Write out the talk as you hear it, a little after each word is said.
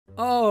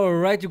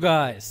Alright you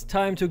guys,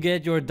 time to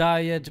get your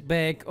diet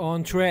back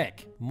on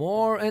track.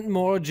 More and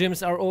more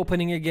gyms are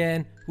opening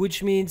again,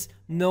 which means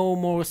no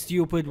more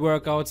stupid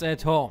workouts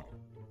at home.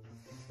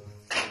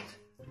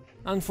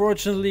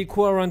 Unfortunately,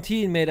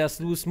 quarantine made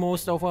us lose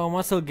most of our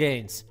muscle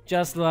gains,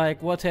 just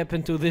like what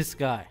happened to this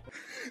guy.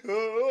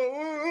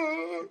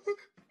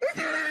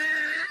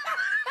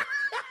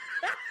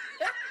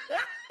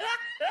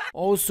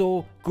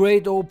 Also,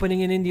 great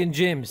opening in Indian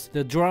gyms,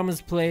 the drum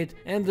is played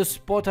and the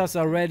spotters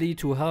are ready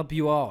to help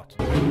you out.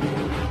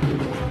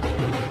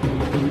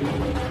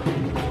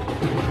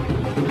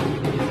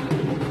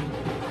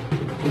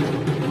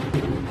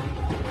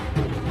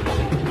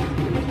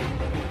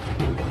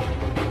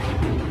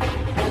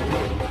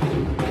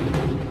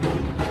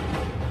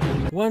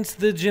 Once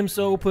the gyms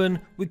open,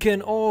 we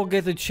can all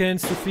get a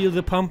chance to feel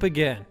the pump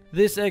again.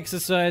 This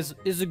exercise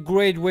is a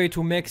great way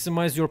to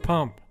maximize your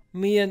pump.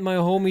 Me and my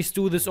homies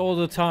do this all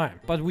the time,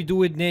 but we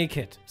do it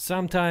naked.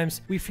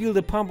 Sometimes we feel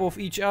the pump of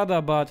each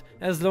other, but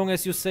as long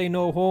as you say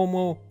no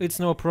homo, it's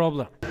no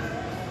problem.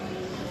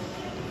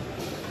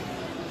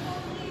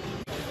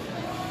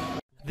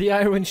 The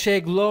Iron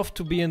Sheikh loved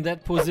to be in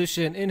that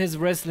position in his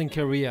wrestling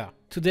career.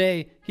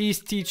 Today, he's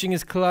teaching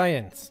his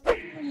clients.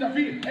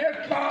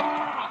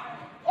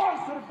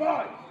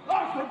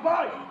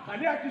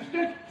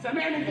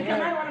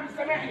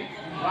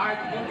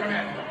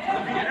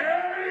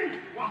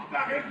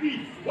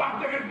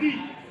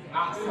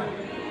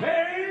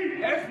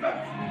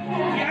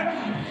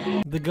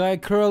 The guy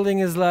curling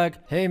is like,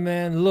 hey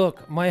man,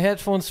 look, my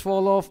headphones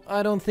fall off,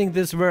 I don't think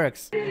this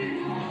works.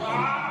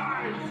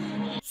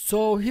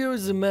 So here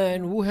is a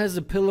man who has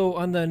a pillow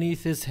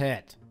underneath his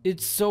head.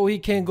 It's so he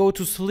can go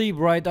to sleep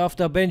right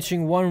after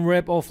benching 1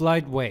 rep of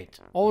light weight.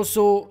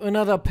 Also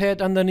another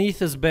pad underneath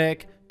his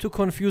back to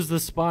confuse the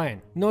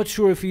spine. Not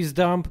sure if he's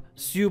dumb,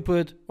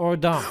 stupid or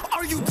dumb.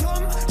 Are you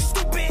dumb,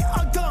 stupid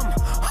or dumb,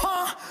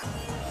 huh?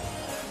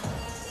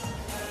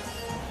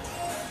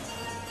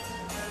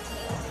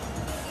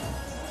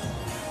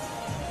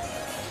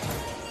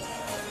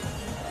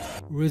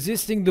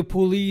 Resisting the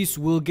police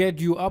will get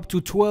you up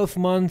to 12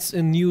 months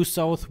in New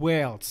South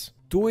Wales.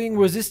 Doing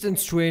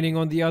resistance training,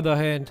 on the other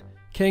hand,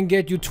 can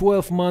get you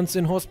 12 months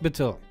in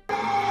hospital.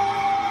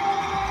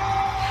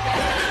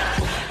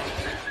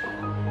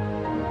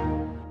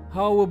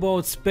 How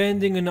about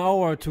spending an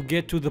hour to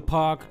get to the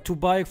park, to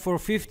bike for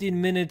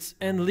 15 minutes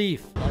and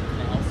leave?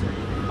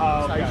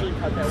 Are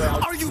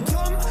you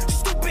dumb,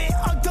 stupid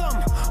or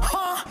dumb,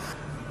 huh?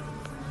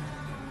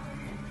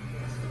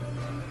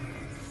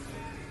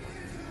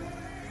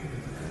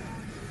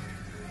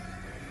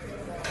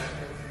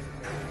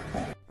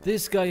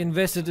 This guy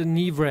invested in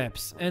knee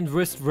wraps and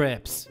wrist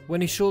wraps,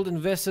 when he should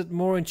invested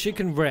more in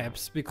chicken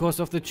wraps because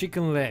of the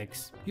chicken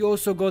legs. He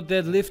also got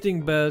that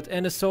lifting belt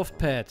and a soft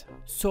pad.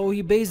 So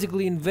he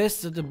basically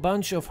invested a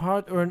bunch of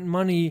hard-earned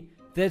money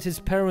that his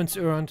parents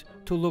earned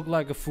to look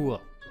like a fool.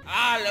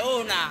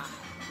 Una.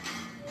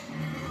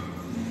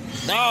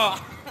 No.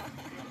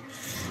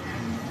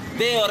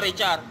 Deo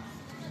Richard.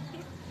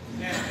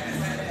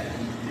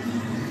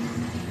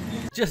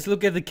 Just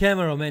look at the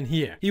cameraman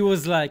here. He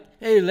was like,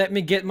 hey, let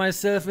me get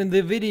myself in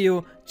the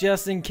video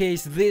just in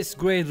case this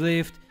great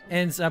lift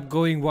ends up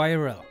going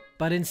viral.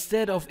 But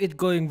instead of it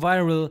going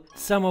viral,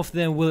 some of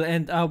them will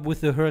end up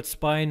with a hurt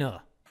spinal.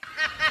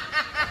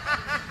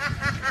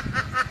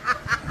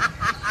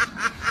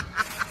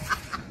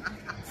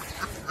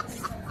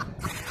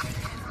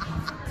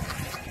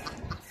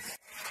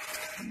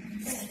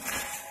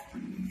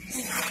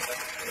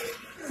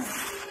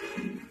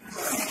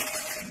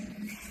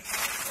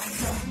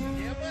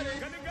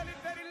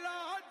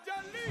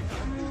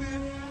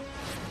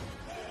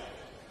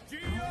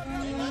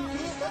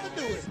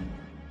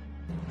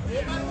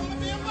 Everybody wanna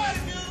be a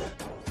bodybuilder.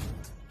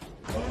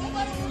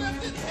 Nobody wanna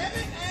lift this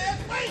heavy ass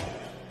weight.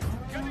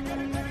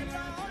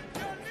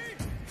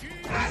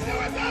 I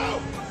know it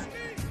though.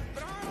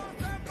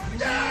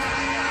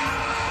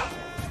 Yeah!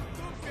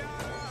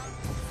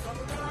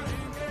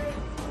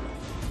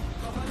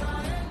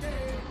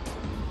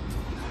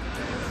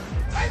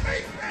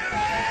 Baby,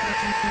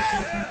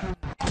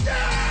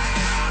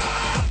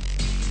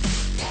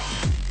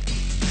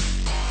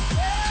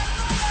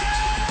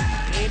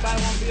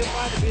 Anybody want to be a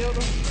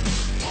bodybuilder?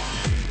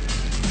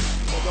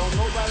 But don't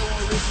nobody want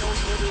to lift no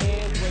heavy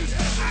ass weight.